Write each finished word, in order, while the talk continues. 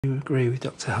You agree with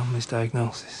Dr. Hamley's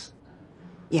diagnosis?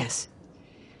 Yes.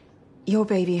 Your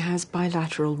baby has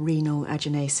bilateral renal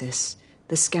agenesis.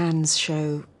 The scans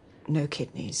show no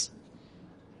kidneys.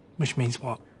 Which means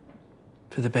what?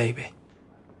 For the baby?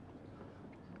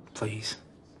 Please.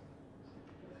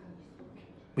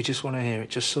 We just want to hear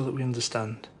it, just so that we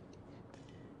understand.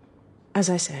 As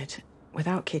I said,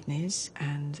 without kidneys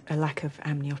and a lack of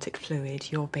amniotic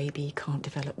fluid, your baby can't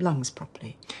develop lungs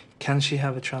properly. Can she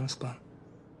have a transplant?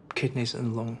 Kidneys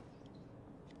and lung?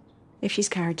 If she's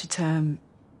carried to term,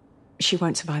 she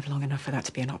won't survive long enough for that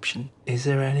to be an option. Is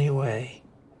there any way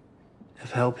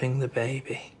of helping the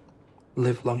baby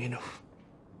live long enough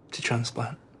to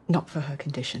transplant? Not for her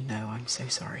condition, no, I'm so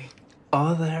sorry.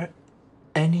 Are there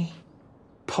any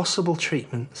possible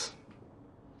treatments?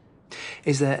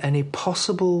 Is there any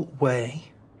possible way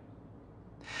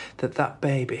that that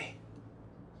baby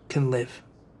can live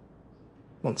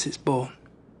once it's born?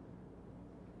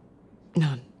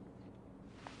 None.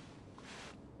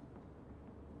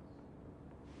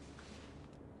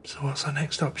 So what's our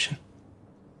next option?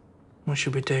 What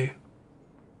should we do?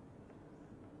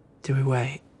 Do we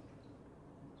wait?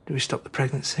 Do we stop the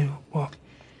pregnancy? What?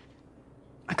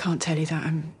 I can't tell you that.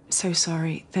 I'm so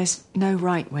sorry. There's no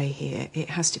right way here. It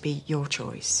has to be your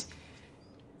choice.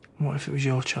 What if it was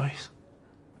your choice?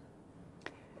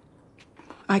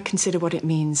 I consider what it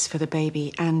means for the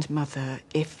baby and mother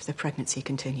if the pregnancy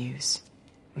continues.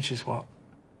 Which is what?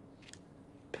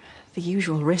 The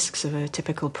usual risks of a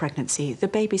typical pregnancy. The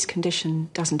baby's condition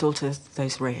doesn't alter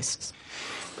those risks.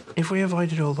 If we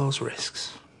avoided all those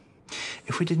risks,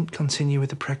 if we didn't continue with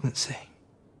the pregnancy,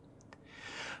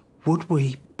 would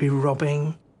we be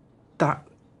robbing that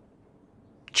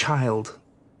child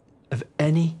of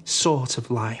any sort of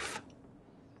life?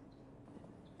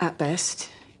 At best,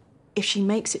 if she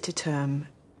makes it to term,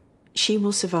 she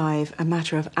will survive a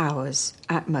matter of hours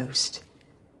at most.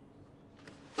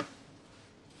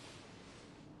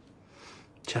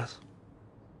 Chas?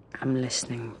 I'm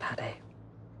listening, Paddy.